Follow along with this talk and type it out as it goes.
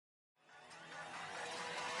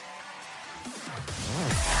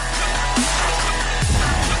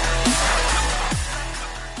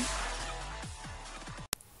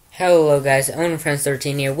Hello guys,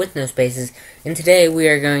 OwenFriends13 here with no spaces, and today we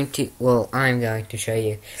are going to, I'm going to show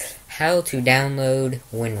you how to download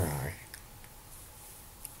Winrar.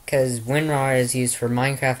 Because Winrar is used for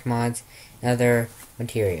Minecraft mods and other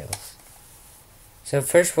materials. So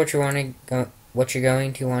first what you're going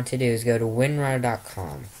to want to do is go to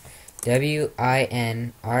winrar.com.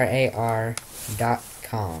 WINRAR.com.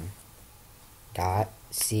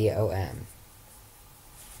 .com.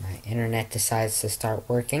 My internet decides to start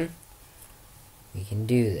working. We can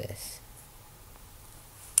do this.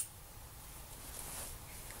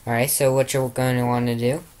 Alright, so what you're going to want to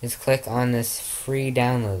do is click on this free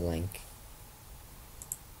download link.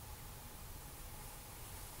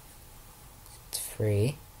 It's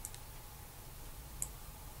free.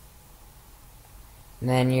 And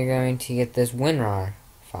then you're going to get this WinRAR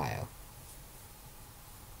file.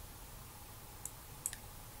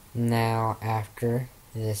 Now, after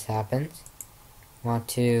this happens, want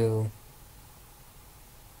to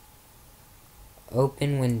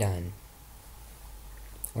open when done.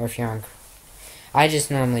 Or if you're on, I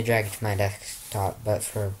just normally drag it to my desktop, but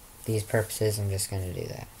for these purposes I'm just going to do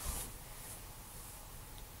that.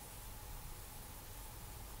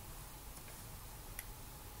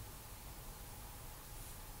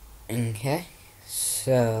 Okay,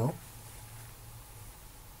 so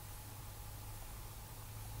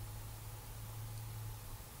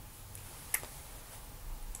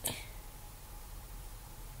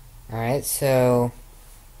alright, so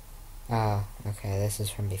okay, this is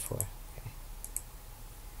from before. Okay.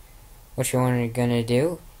 What you're gonna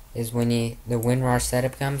do is when the WinRAR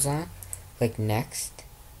setup comes on, click next.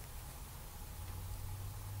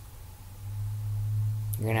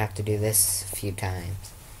 You're gonna have to do this a few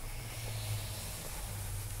times.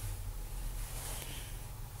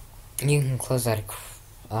 You can close out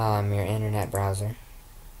your internet browser.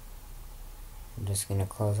 I'm just gonna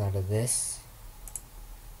close out of this.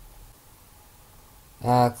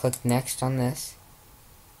 Click next on this.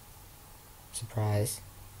 Surprise.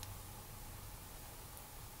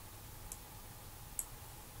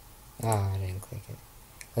 Oh, I didn't click it.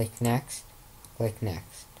 Click next. Click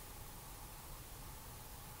next.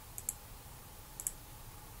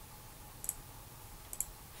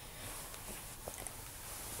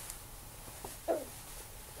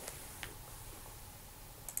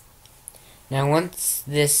 Now once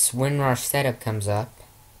this WinRAR setup comes up,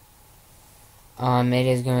 it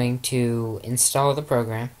is going to install the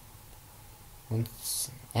program, and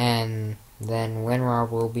then WinRAR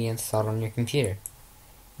will be installed on your computer.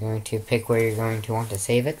 You're going to pick where you're going to want to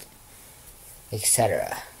save it,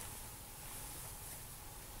 etc.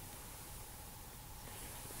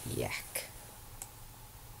 Yak.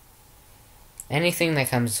 Anything that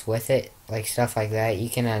comes with it, like stuff like that, you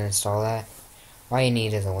can uninstall that. All you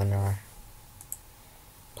need is a WinRAR.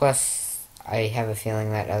 Plus, I have a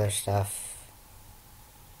feeling that other stuff...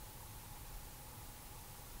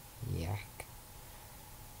 Yak.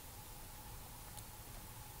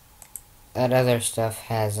 That other stuff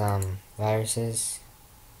has, viruses.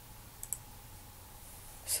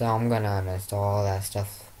 So I'm gonna uninstall all that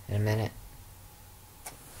stuff in a minute.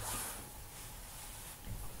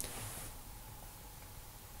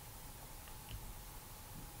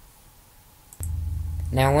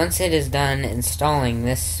 Now once it is done installing,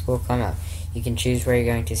 this will come up. You can choose where you're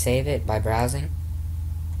going to save it by browsing.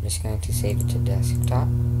 I'm just going to save it to desktop.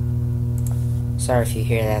 Sorry if you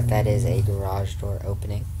hear that, that is a garage door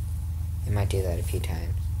opening. It might do that a few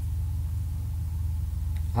times.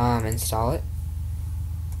 Install it.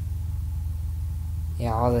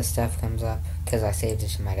 Yeah, all this stuff comes up because I saved it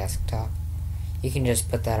to my desktop. You can just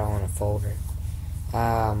put that all in a folder.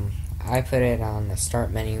 I put it on the start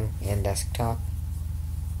menu in desktop.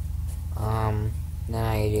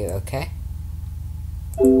 Now you do OK.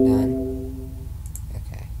 Done.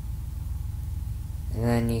 OK. And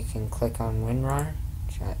then you can click on WinRAR.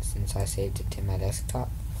 Since I saved it to my desktop,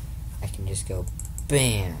 I can just go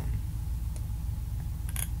BAM!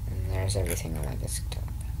 And there's everything on my desktop.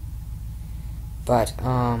 But,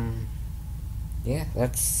 yeah,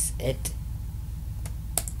 that's it.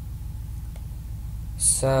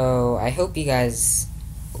 So, I hope you guys,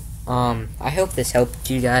 I hope this helped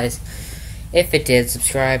you guys. If it did,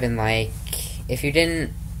 subscribe and like. If it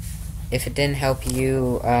didn't help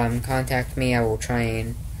you, contact me. I will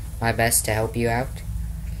try my best to help you out.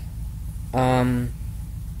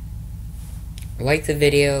 Like the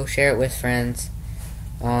video, share it with friends.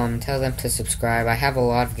 Tell them to subscribe. I have a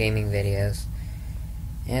lot of gaming videos.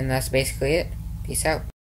 And that's basically it. Peace out.